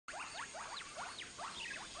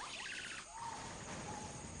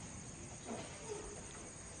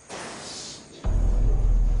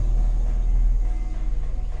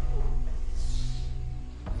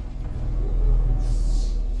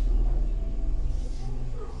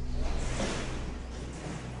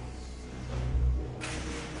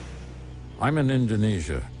I'm in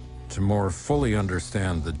Indonesia to more fully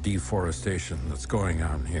understand the deforestation that's going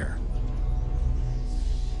on here.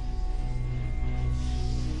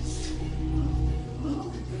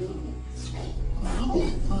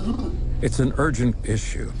 It's an urgent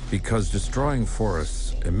issue because destroying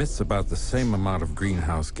forests emits about the same amount of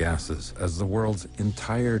greenhouse gases as the world's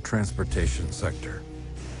entire transportation sector.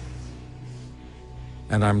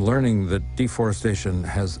 And I'm learning that deforestation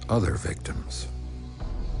has other victims.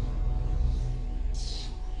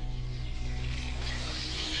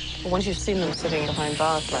 Once you've seen them sitting behind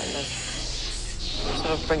bars like this, it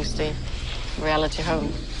sort of brings the reality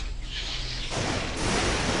home.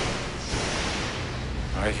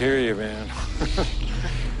 I hear you, man.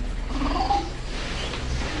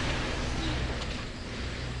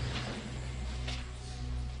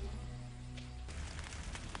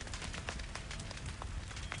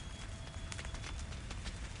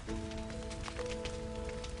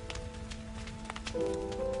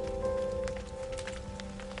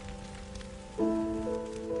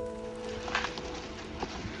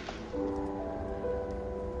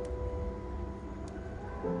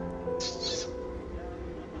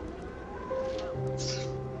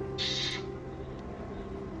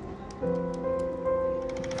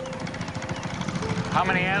 How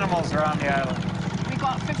many animals are on the island? We've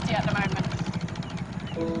got 50 at the moment.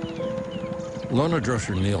 Lona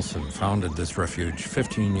Droscher Nielsen founded this refuge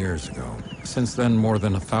 15 years ago. Since then, more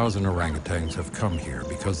than 1,000 orangutans have come here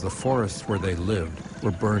because the forests where they lived were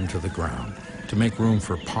burned to the ground to make room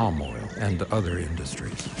for palm oil and other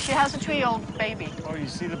industries. She has a 2-year-old baby. Oh, you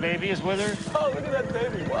see the baby is with her? Oh, look at that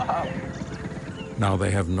baby, wow. Now they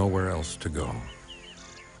have nowhere else to go.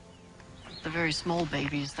 The very small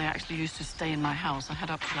babies, they actually used to stay in my house. I had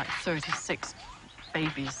up to like 36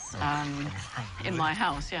 babies in my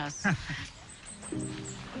house, yes.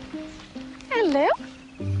 Hello.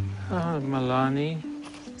 Oh, Milani.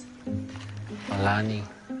 Milani.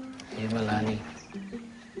 Hey, Milani.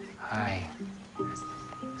 Hi. Do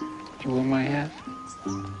you want my hat?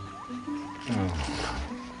 Oh.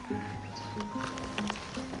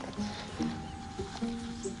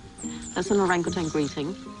 That's an orangutan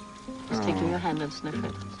greeting. Just taking your hand and sniff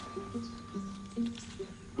it.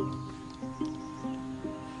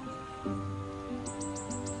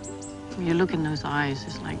 When you look in those eyes,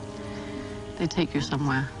 it's like they take you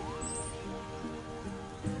somewhere.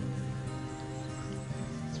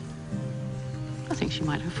 I think she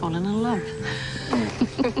might have fallen in love.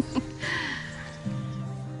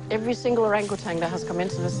 Every single orangutan that has come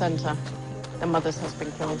into the center, the mothers has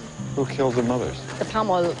been killed. Who killed the mothers? The palm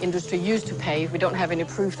oil industry used to pay. We don't have any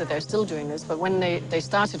proof that they're still doing this, but when they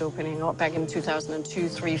started opening up back in 2002,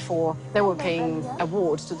 3, 4, they were paying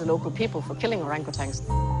awards to the local people for killing orangutans.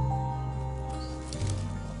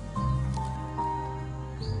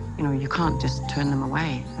 You know, you can't just turn them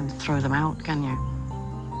away and throw them out, can you?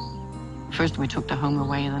 First we took the home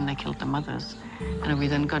away, and then they killed the mothers. And are we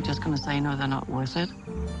then just going to say, no, they're not worth it?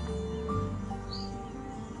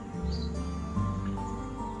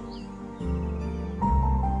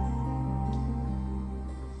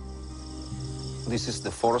 This is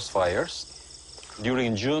the forest fires.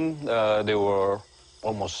 During June, there were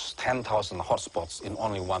almost 10,000 hotspots in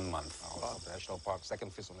only 1 month. National Park,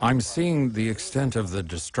 I'm seeing the extent of the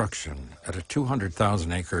destruction at a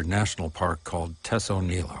 200,000-acre national park called Teso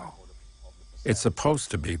Nilo. It's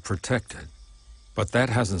supposed to be protected, but that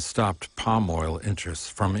hasn't stopped palm oil interests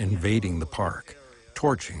from invading the park,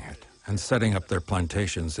 torching it, and setting up their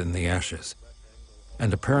plantations in the ashes.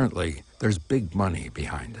 And apparently, there's big money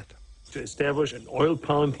behind it. To establish an oil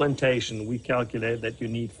palm plantation, we calculate that you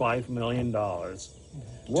need $5 million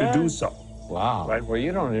to do so. Wow. Right. Well,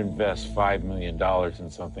 you don't invest $5 million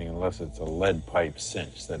in something unless it's a lead pipe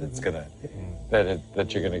cinch that it's gonna,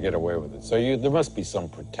 that you're gonna get away with it. So there must be some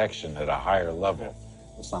protection at a higher level.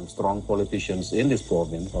 some strong politicians in this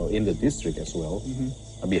province or in the district as well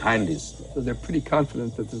are behind this. So they're pretty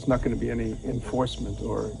confident that there's not going to be any enforcement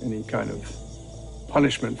or any kind of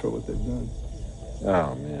punishment for what they've done.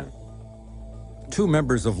 Oh, man. 2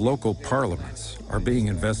 members of local parliaments are being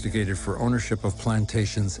investigated for ownership of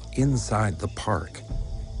plantations inside the park.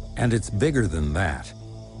 And it's bigger than that.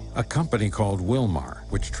 A company called Wilmar,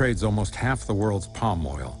 which trades almost half the world's palm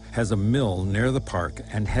oil, has a mill near the park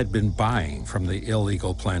and had been buying from the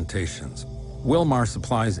illegal plantations. Wilmar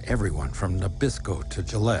supplies everyone from Nabisco to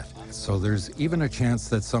Gillette, so there's even a chance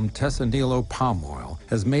that some Tesanilo palm oil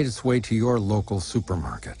has made its way to your local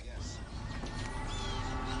supermarket.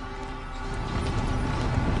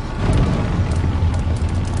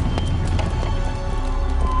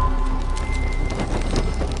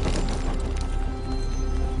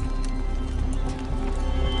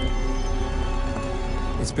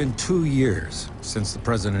 been 2 years since the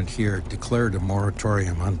president here declared a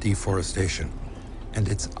moratorium on deforestation, and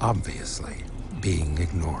it's obviously being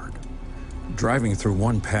ignored. Driving through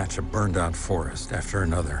one patch of burned-out forest after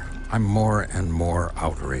another, I'm more and more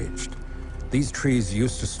outraged. These trees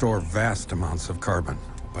used to store vast amounts of carbon,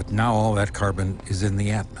 but now all that carbon is in the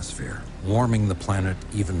atmosphere, warming the planet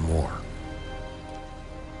even more.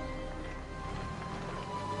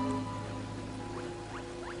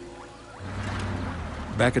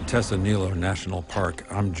 Back at Tesonilo National Park,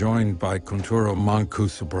 I'm joined by Kunturo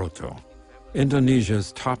Mangkusubroto,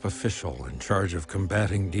 Indonesia's top official in charge of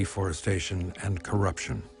combating deforestation and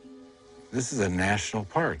corruption. This is a national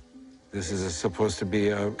park. This is supposed to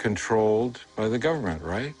be controlled by the government,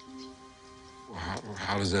 right?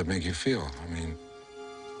 How does that make you feel? I mean...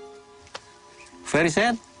 Very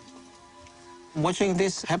sad. Watching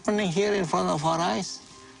this happening here in front of our eyes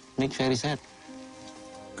makes very sad.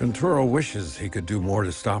 Kunturo wishes he could do more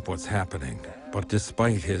to stop what's happening, but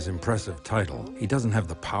despite his impressive title, he doesn't have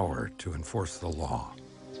the power to enforce the law.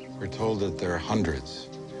 We're told that there are hundreds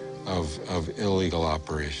of illegal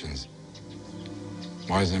operations.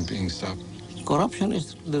 Why isn't it being stopped? Corruption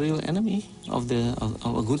is the real enemy of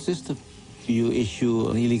a good system. You issue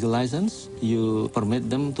an illegal license, you permit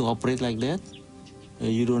them to operate like that,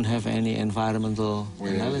 you don't have any environmental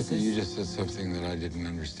analysis. You just said something that I didn't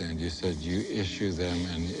understand. You said you issue them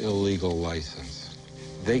an illegal license.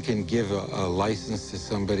 They can give a license to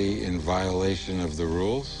somebody in violation of the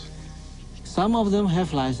rules? Some of them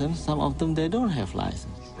have license, some of them they don't have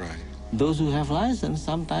license. Right. Those who have license,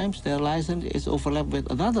 sometimes their license is overlapped with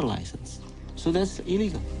another license. So that's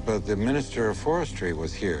illegal. But the Minister of Forestry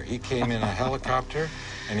was here. He came in a helicopter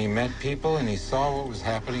and he met people and he saw what was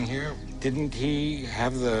happening here. Didn't he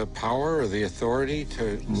have the power or the authority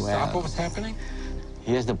to stop what was happening?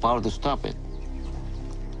 He has the power to stop it.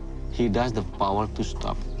 He does the power to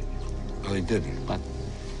stop it. Well, he didn't. But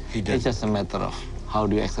He didn't. it's just a matter of how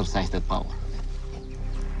do you exercise that power.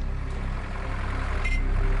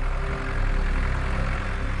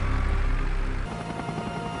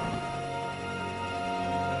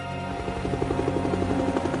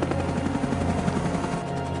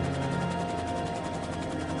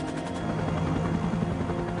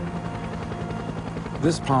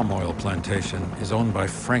 This palm oil plantation is owned by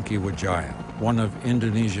Frankie Wijaya, one of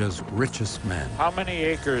Indonesia's richest men. How many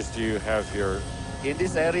acres do you have here? In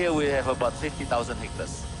this area, we have about 50,000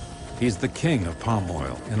 hectares. He's the king of palm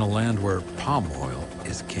oil in a land where palm oil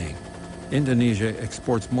is king. Indonesia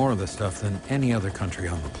exports more of the stuff than any other country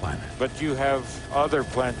on the planet. But you have other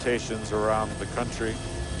plantations around the country.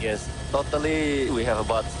 Yes, totally we have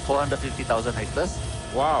about 450,000 hectares.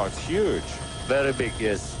 Wow, it's huge. Very big,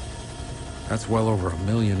 yes. That's well over 1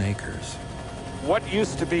 million acres. What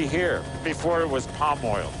used to be here before it was palm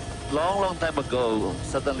oil? Long time ago,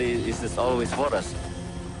 suddenly it is always forest.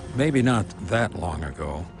 Maybe not that long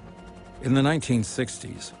ago. In the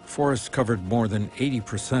 1960s, forests covered more than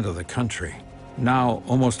 80% of the country. Now,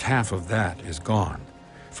 almost half of that is gone.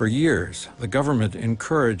 For years, the government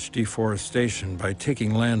encouraged deforestation by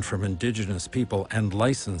taking land from indigenous people and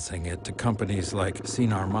licensing it to companies like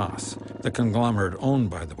Sinar Mas, the conglomerate owned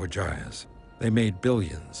by the Wijayas. They made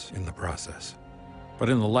billions in the process. But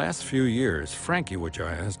in the last few years, Frankie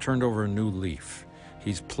Wijaya has turned over a new leaf.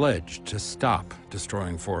 He's pledged to stop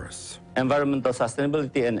destroying forests. Environmental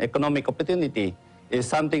sustainability and economic opportunity is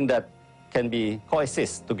something that can be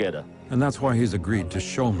coexist together. And that's why he's agreed to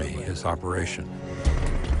show me his operation.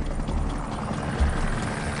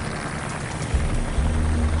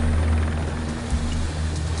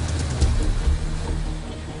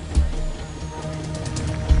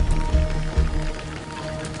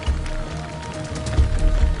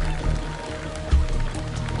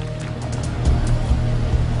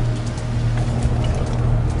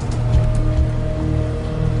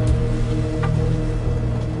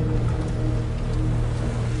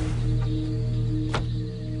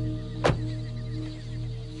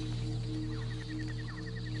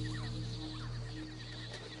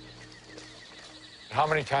 How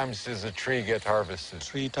many times does a tree get harvested?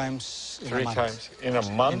 3 times in Three a month. times in a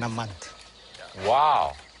month? In a month.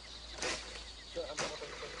 Wow.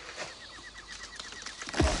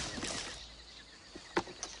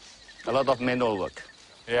 A lot of manual work.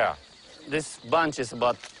 Yeah. This bunch is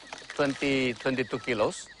about 22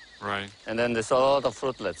 kilos. Right. And then there's a lot of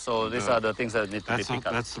fruitlets. So these are the things that need to be picked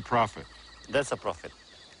up. That's the profit. That's a profit.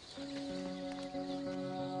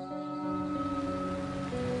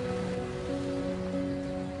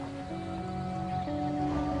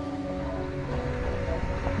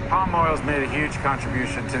 Palm oil's made a huge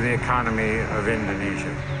contribution to the economy of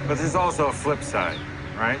Indonesia. But there's also a flip side,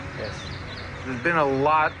 right? Yes. There's been a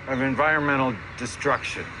lot of environmental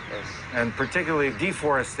destruction, and particularly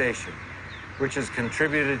deforestation, which has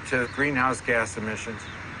contributed to greenhouse gas emissions.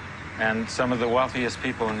 And some of the wealthiest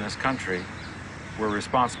people in this country were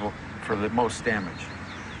responsible for the most damage.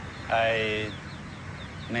 I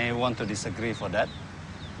may want to disagree for that,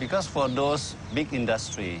 because for those big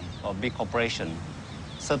industry or big corporation,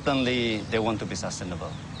 certainly they want to be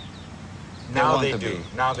sustainable. Now they do.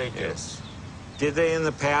 Now they do. Yes. Did they in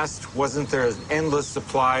the past? Wasn't there an endless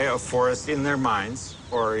supply of forest in their minds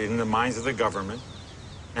or in the minds of the government,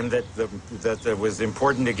 and that it was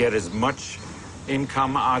important to get as much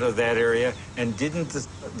income out of that area? And didn't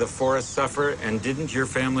the forest suffer, and didn't your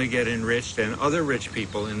family get enriched, and other rich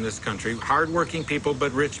people in this country, hardworking people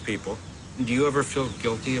but rich people? Do you ever feel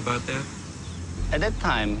guilty about that? At that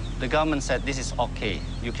time, the government said, this is okay,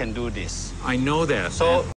 you can do this. I know that.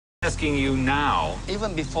 So I'm asking you now.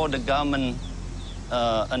 Even before the government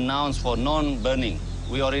announced for non-burning,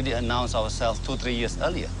 we already announced ourselves 2-3 years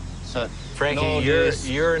earlier. So, Frankie,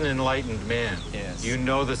 you're an enlightened man. Yes. You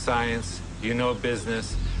know the science, you know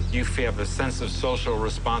business, you have a sense of social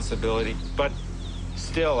responsibility, but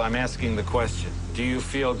still I'm asking the question, do you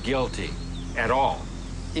feel guilty at all?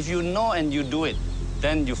 If you know and you do it,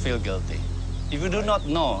 then you feel guilty. If you do not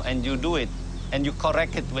know and you do it, and you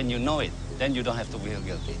correct it when you know it, then you don't have to feel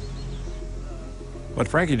guilty. But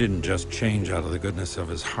Frankie didn't just change out of the goodness of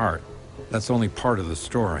his heart. That's only part of the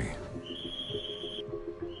story.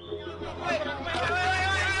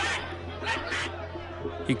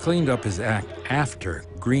 He cleaned up his act after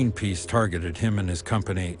Greenpeace targeted him and his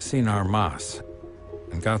company, Sinar Mas,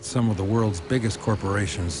 and got some of the world's biggest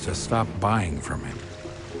corporations to stop buying from him.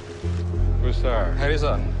 Bustar,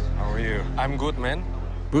 Harrison, how are you? I'm good, man.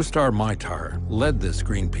 Bustar Maitar led this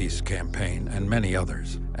Greenpeace campaign and many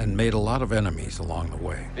others, and made a lot of enemies along the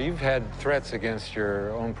way. You've had threats against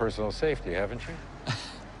your own personal safety, haven't you?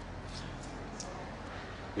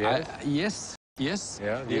 Yes. Yes.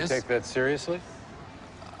 Yeah? Do you take that seriously?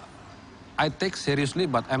 I take seriously,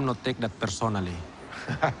 but I'm not take that personally.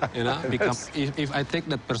 You know, because if I take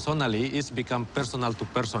that personally, it's become personal to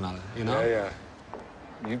personal, you know? Yeah.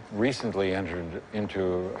 You recently entered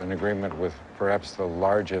into an agreement with perhaps the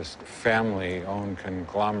largest family-owned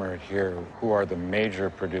conglomerate here, who are the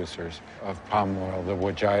major producers of palm oil, the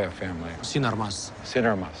Wijaya family. Sinar Mas.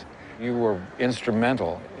 Sinar Mas. You were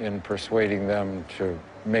instrumental in persuading them to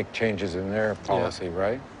make changes in their policy,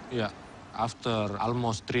 right? Yeah. After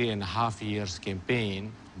almost 3.5 years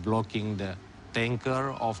campaign, blocking the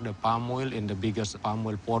tanker of the palm oil in the biggest palm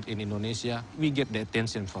oil port in Indonesia, we get the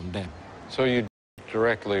attention from them. So you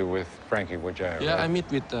directly with Frankie Wijaya, Yeah, right? I meet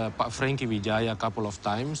with Frankie Wijaya a couple of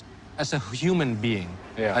times. As a human being,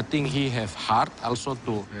 I think he have heart also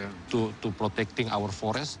to protecting our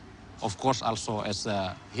forest. Of course, also as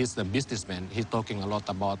he's the businessman, he's talking a lot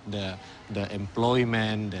about the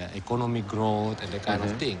employment, the economic growth, and the kind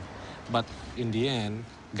of thing. But in the end,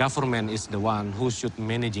 government is the one who should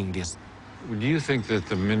managing this. Do you think that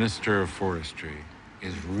the Minister of Forestry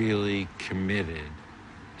is really committed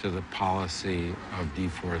to the policy of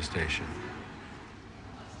deforestation?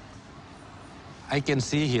 I can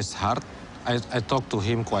see his heart. I talk to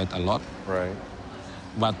him quite a lot. Right.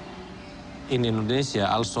 But in Indonesia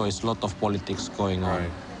also is a lot of politics going on.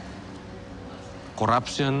 Right.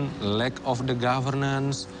 Corruption, lack of the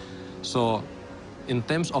governance. So in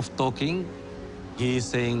terms of talking, he is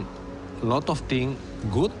saying a lot of things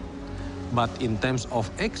good, but in terms of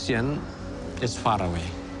action, it's far away.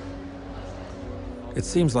 It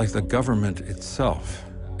seems like the government itself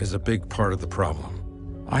is a big part of the problem.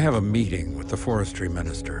 I have a meeting with the forestry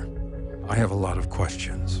minister. I have a lot of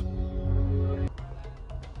questions.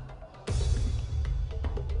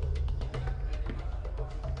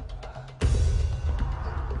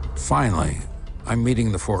 Finally, I'm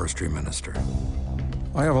meeting the forestry minister.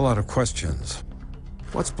 I have a lot of questions.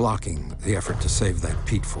 What's blocking the effort to save that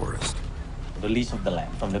peat forest? The lease of the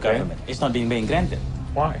land from the government. It's not being granted.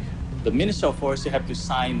 Why? The Minister of Forestry have to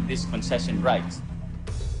sign this concession rights.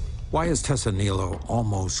 Why is Tessanilo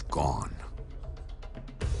almost gone?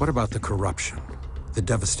 What about the corruption, the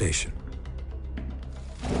devastation,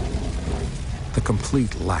 the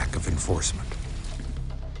complete lack of enforcement?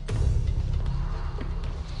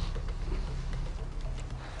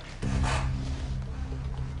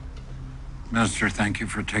 Minister, thank you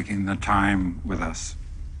for taking the time with us.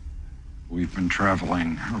 We've been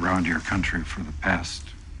traveling around your country for the past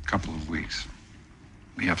couple of weeks.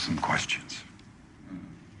 We have some questions.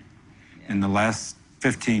 In the last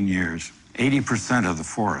 15 years, 80% of the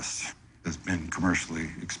forest has been commercially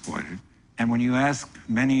exploited. And when you ask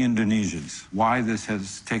many Indonesians why this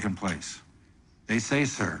has taken place, They say,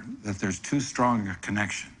 sir, that there's too strong a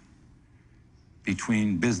connection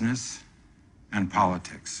between business and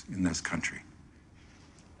politics in this country.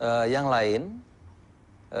 Yang lain,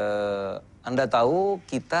 Anda tahu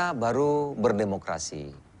kita baru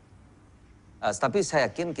berdemokrasi. Tapi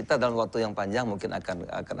saya yakin kita dalam waktu yang panjang mungkin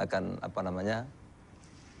akan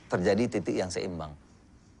terjadi titik yang seimbang.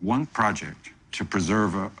 One project to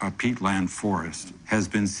preserve a peatland forest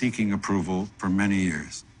has been seeking approval for many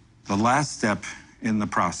years. The last step in the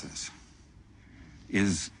process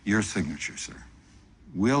is your signature, sir.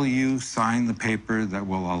 Will you sign the paper that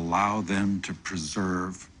will allow them to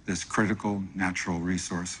preserve this critical natural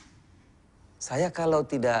resource? Saya kalau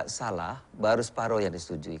tidak salah, baru separuh yang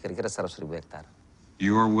disetujui, kira-kira 100.000 hektar.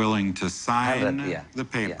 You are willing to sign the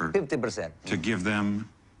paper 50%. to give them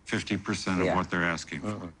 50% of what they're asking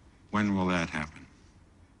for. When will that happen?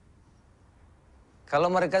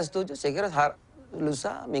 Kalau mereka setuju, saya kira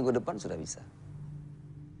lusa minggu depan sudah bisa.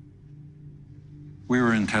 We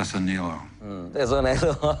were in Tessanilo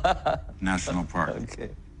National Park. Okay.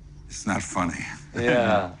 It's not funny.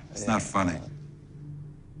 Yeah. It's not funny.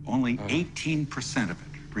 Only 18% of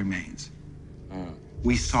it remains.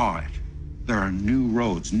 We saw it. There are new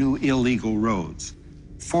roads, new illegal roads.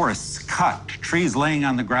 Forests cut, trees laying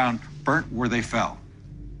on the ground, burnt where they fell.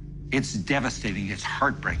 It's devastating. It's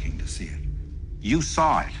heartbreaking to see it. You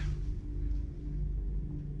saw it.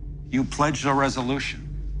 You pledged a resolution.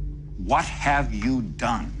 What have you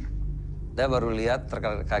done? Saya baru lihat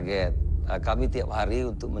terkaget. Kami tiap hari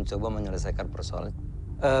untuk mencoba menyelesaikan persoalan.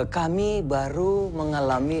 Kami baru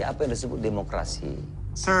mengalami apa yang disebut demokrasi.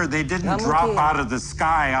 Sir, they didn't drop out of the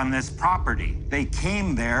sky on this property. They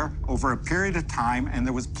came there over a period of time, and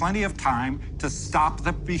there was plenty of time to stop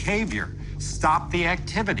the behavior, stop the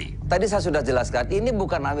activity. Tadi saya sudah jelaskan, ini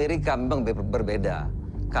bukan Amerika, memang berbeda.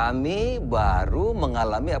 Kami baru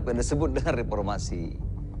mengalami apa yang disebut dengan reformasi.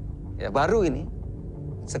 Ya, baru ini.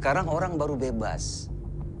 Sekarang orang baru bebas.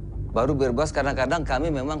 Baru bebas kadang-kadang kami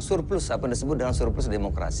memang surplus, apa yang disebut dengan surplus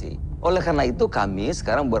demokrasi. Oleh karena itu kami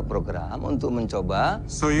sekarang buat program untuk mencoba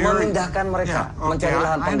memindahkan mereka, mencari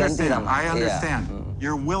lahan pengganti. I understand.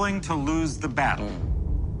 You're willing to lose the battle.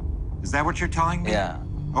 Is that what you're telling me? Yeah.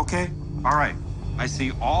 Okay, all right. I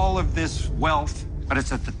see all of this wealth, but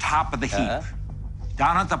it's at the top of the heap.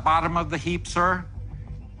 Down at the bottom of the heap, sir,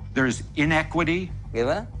 there's inequity,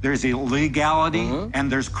 there's illegality, and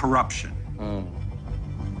there's corruption.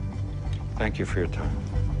 Thank you for your time.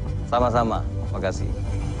 Sama-sama, makasih.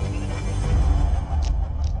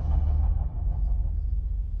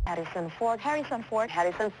 Harrison Ford, Harrison Ford,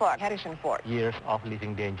 Harrison Ford, Harrison Ford. Years of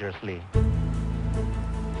living dangerously.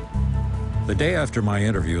 The day after my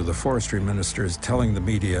interview, the forestry minister is telling the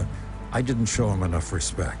media I didn't show him enough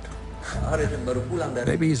respect.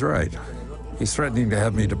 Maybe he's right. He's threatening to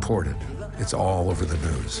have me deported. It's all over the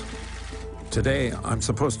news. Today, I'm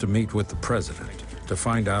supposed to meet with the president to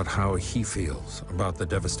find out how he feels about the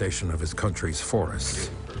devastation of his country's forests.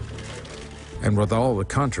 And with all the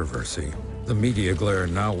controversy, the media glare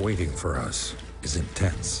now waiting for us is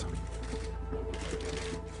intense.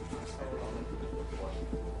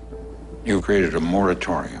 You created a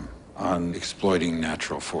moratorium on exploiting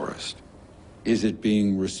natural forest. Is it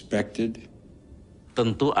being respected?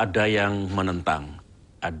 Tentu ada yang menentang,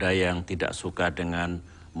 ada yang tidak suka dengan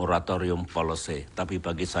moratorium policy, tapi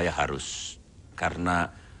bagi saya harus. Karena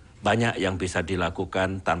banyak yang bisa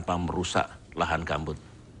dilakukan tanpa merusak lahan gambut.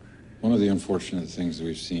 One of the unfortunate things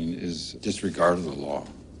we've seen is disregard of the law.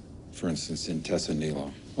 For instance, in Tessanilo,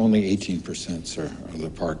 only 18%, sir, of the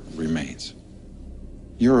park remains.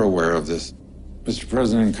 You're aware of this. Mr.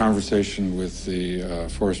 President, in conversation with the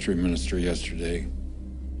forestry minister yesterday,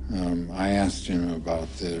 I asked him about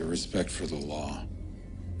the respect for the law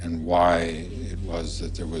and why it was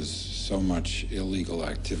that there was so much illegal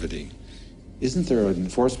activity. Isn't there an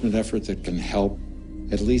enforcement effort that can help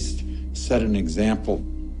at least set an example?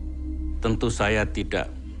 Tentu saya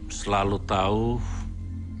tidak selalu tahu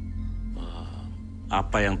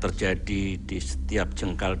apa yang terjadi di setiap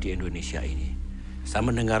jengkal di Indonesia ini. Saya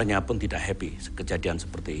mendengarnya pun tidak happy kejadian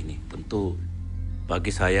seperti ini. Tentu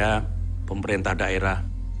bagi saya, pemerintah daerah,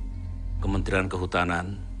 Kementerian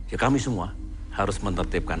Kehutanan, ya kami semua harus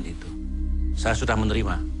menertibkan itu. Saya sudah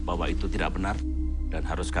menerima bahwa itu tidak benar dan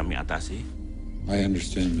harus kami atasi. I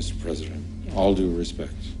understand, Mr. President. All due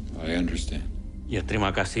respect, I understand. Ya,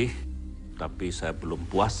 terima kasih. Tapi saya belum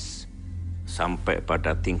puas sampai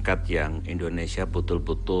pada tingkat yang Indonesia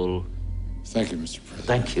betul-betul. Thank you, Mr. President.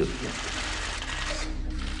 Thank you.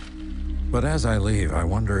 But as I leave, I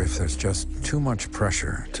wonder if there's just too much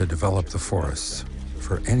pressure to develop the forests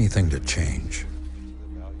for anything to change.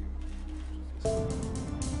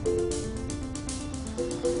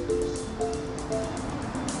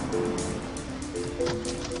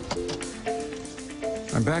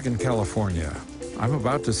 Back in California, I'm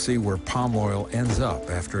about to see where palm oil ends up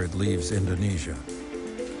after it leaves Indonesia.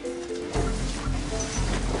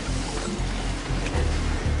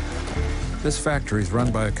 This factory is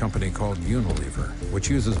run by a company called Unilever, which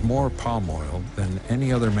uses more palm oil than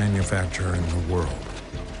any other manufacturer in the world.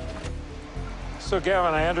 So,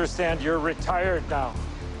 Gavin, I understand you're retired now,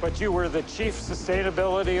 but you were the Chief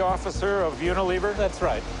Sustainability Officer of Unilever? That's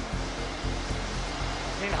right.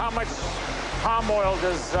 I mean, how much palm oil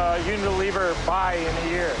does Unilever buy in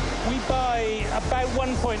a year? We buy about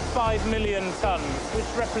 1.5 million tons, which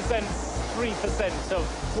represents 3% of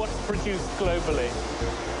what's produced globally.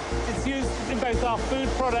 It's used in both our food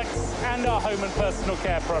products and our home and personal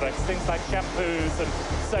care products, things like shampoos and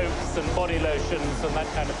soaps and body lotions and that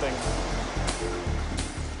kind of thing.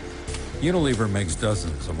 Unilever makes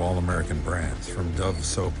dozens of all-American brands, from Dove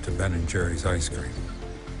soap to Ben & Jerry's ice cream.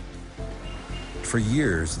 For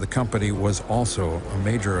years, the company was also a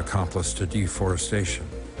major accomplice to deforestation.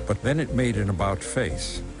 But then it made an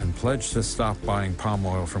about-face and pledged to stop buying palm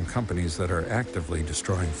oil from companies that are actively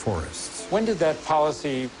destroying forests. When did that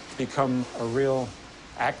policy become a real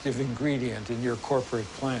active ingredient in your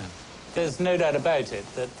corporate plan? There's no doubt about it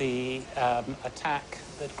that the attack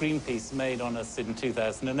that Greenpeace made on us in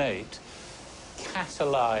 2008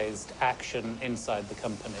 catalyzed action inside the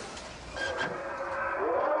company.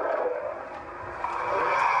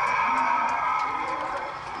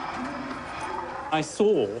 I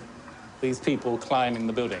saw these people climbing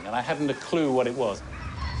the building, and I hadn't a clue what it was.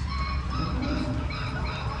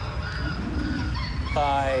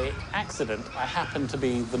 By accident, I happened to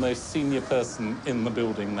be the most senior person in the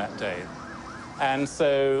building that day. And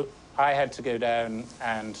so I had to go down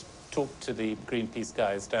and talk to the Greenpeace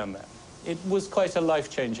guys down there. It was quite a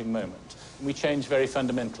life-changing moment. We changed very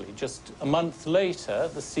fundamentally. Just a month later,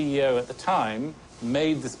 the CEO at the time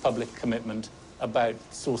made this public commitment about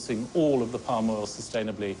sourcing all of the palm oil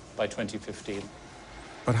sustainably by 2015.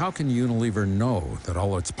 But how can Unilever know that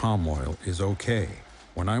all its palm oil is okay?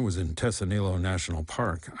 When I was in Tessanilo National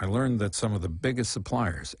Park, I learned that some of the biggest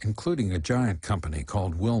suppliers, including a giant company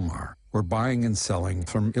called Wilmar, were buying and selling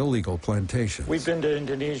from illegal plantations. We've been to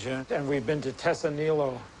Indonesia, and we've been to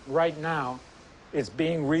Tessanilo. Right now, it's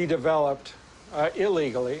being redeveloped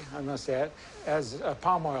illegally, I must add, as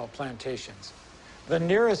palm oil plantations. The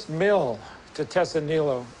nearest mill to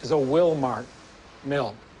Tessanilo is a Wilmar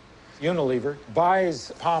mill. Unilever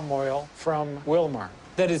buys palm oil from Wilmar.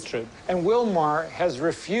 That is true. And Wilmar has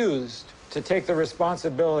refused to take the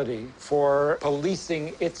responsibility for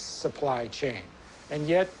policing its supply chain. And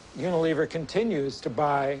yet, Unilever continues to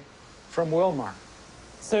buy from Wilmar.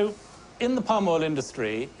 So, in the palm oil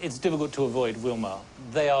industry, it's difficult to avoid Wilmar.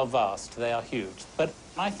 They are vast, they are huge. But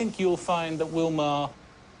I think you'll find that Wilmar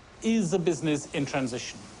is a business in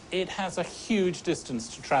transition. It has a huge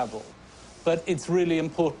distance to travel, but it's really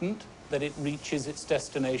important that it reaches its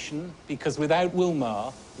destination, because without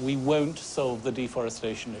Wilmar, we won't solve the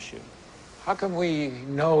deforestation issue. How can we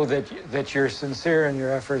know that you're sincere in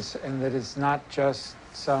your efforts and that it's not just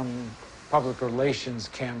some public relations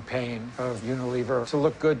campaign of Unilever to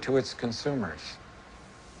look good to its consumers?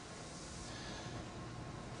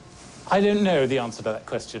 I don't know the answer to that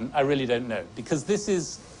question. I really don't know, because this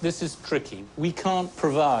is tricky. We can't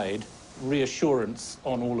provide reassurance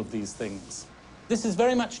on all of these things. This is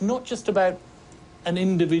very much not just about an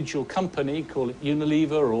individual company, call it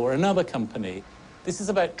Unilever or another company. This is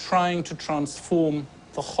about trying to transform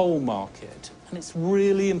the whole market. And it's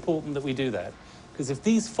really important that we do that, because if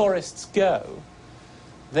these forests go,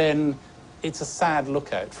 then it's a sad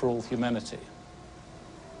lookout for all humanity.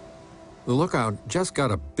 The lookout just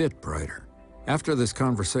got a bit brighter. After this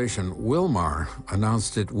conversation, Wilmar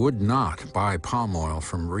announced it would not buy palm oil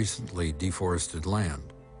from recently deforested land.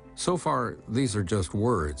 So far, these are just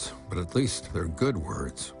words, but at least they're good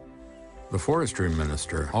words. The forestry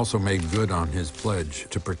minister also made good on his pledge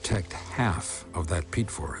to protect half of that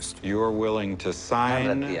peat forest. You're willing to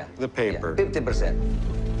sign the paper. 50%.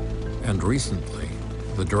 And recently,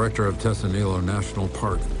 the director of Tessanilo National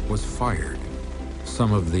Park was fired.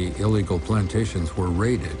 Some of the illegal plantations were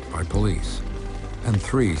raided by police, and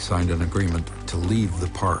 3 signed an agreement to leave the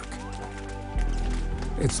park.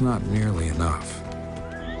 It's not nearly enough,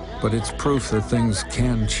 but it's proof that things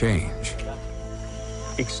can change.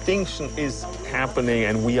 Extinction is happening,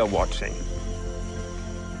 and we are watching.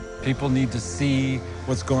 People need to see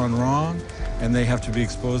what's going wrong, and they have to be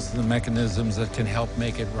exposed to the mechanisms that can help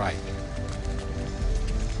make it right.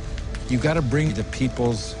 You've got to bring to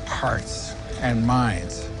people's hearts and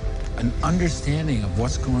minds an understanding of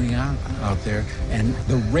what's going on out there and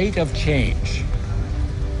the rate of change,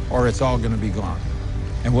 or it's all going to be gone,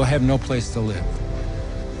 and we'll have no place to live.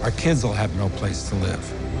 Our kids will have no place to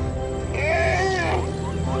live.